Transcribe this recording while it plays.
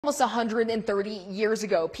Almost 130 years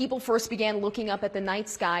ago, people first began looking up at the night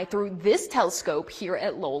sky through this telescope here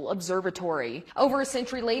at Lowell Observatory. Over a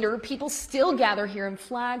century later, people still gather here in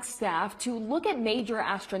Flagstaff to look at major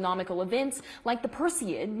astronomical events like the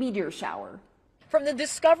Perseid meteor shower. From the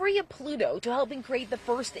discovery of Pluto to helping create the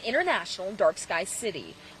first international dark sky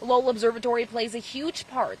city, Lowell Observatory plays a huge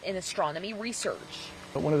part in astronomy research.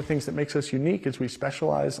 But one of the things that makes us unique is we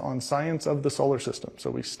specialize on science of the solar system. So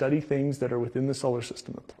we study things that are within the solar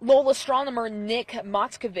system. Lowell astronomer Nick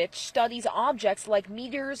Moskovitz studies objects like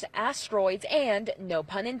meteors, asteroids, and, no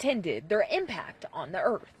pun intended, their impact on the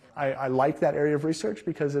Earth. I like that area of research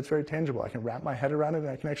because it's very tangible. I can wrap my head around it and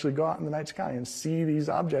I can actually go out in the night sky and see these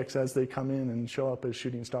objects as they come in and show up as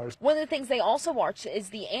shooting stars. One of the things they also watch is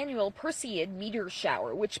the annual Perseid meteor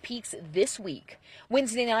shower, which peaks this week.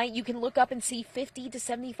 Wednesday night, you can look up and see 50 to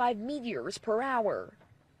 75 meteors per hour.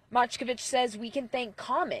 Moskovitz says we can thank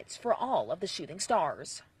comets for all of the shooting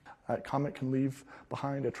stars. A comet can leave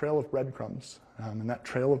behind a trail of breadcrumbs, and that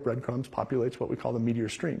trail of breadcrumbs populates what we call the meteor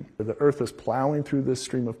stream. The Earth is plowing through this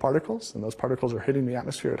stream of particles, and those particles are hitting the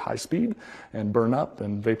atmosphere at high speed and burn up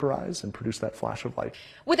and vaporize and produce that flash of light.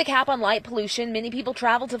 With a cap on light pollution, many people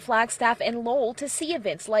travel to Flagstaff and Lowell to see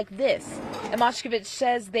events like this. And Moskovitz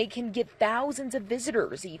says they can get thousands of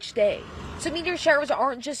visitors each day. So meteor showers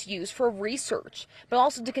aren't just used for research, but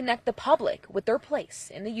also to connect the public with their place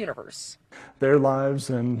in the universe. Their lives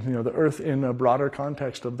and the Earth in a broader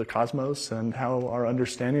context of the cosmos and how our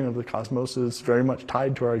understanding of the cosmos is very much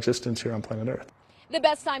tied to our existence here on planet Earth. The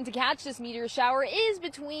best time to catch this meteor shower is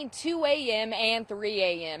between 2 a.m. and 3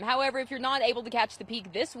 a.m. However, if you're not able to catch the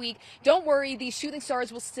peak this week, don't worry, these shooting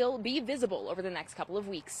stars will still be visible over the next couple of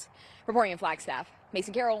weeks. Reporting in Flagstaff,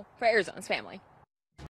 Carroll for Arizona's Family.